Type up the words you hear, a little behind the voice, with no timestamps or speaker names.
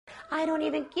I don't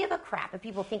even give a crap if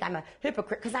people think I'm a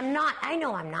hypocrite, because I'm not. I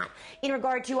know I'm not. In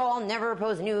regard to, oh, I'll never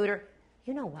pose nude, or,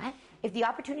 you know what? If the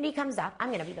opportunity comes up, I'm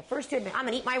going to be the first to admit, I'm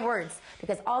going to eat my words,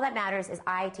 because all that matters is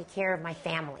I take care of my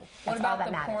family. That's all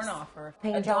that matters. What about the porn offer?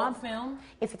 Paying job? Film?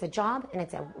 If it's a job, and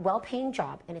it's a well-paying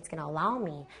job, and it's going to allow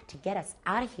me to get us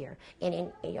out of here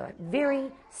in a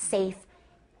very safe,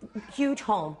 huge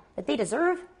home that they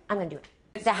deserve, I'm going to do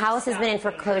it. The house has been in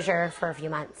foreclosure for a few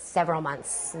months, several months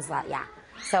since that, yeah.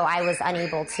 So I was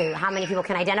unable to. How many people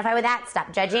can identify with that?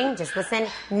 Stop judging, just listen.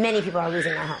 Many people are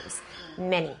losing their homes.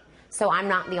 Many. So I'm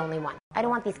not the only one. I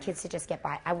don't want these kids to just get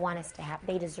by. I want us to have,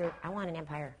 they deserve, I want an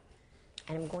empire.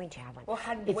 And I'm going to have one. Well,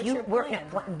 what's your plan?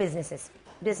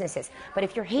 Businesses. But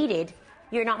if you're hated,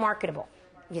 you're not marketable,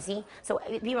 you see? So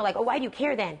people are like, oh, why do you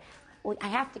care then? Well, I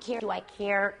have to care. Do I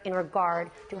care in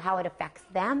regard to how it affects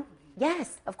them?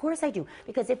 Yes, of course I do.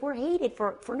 Because if we're hated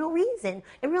for no reason,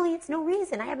 and really it's no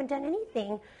reason, I haven't done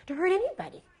anything to hurt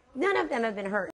anybody. None of them have been hurt.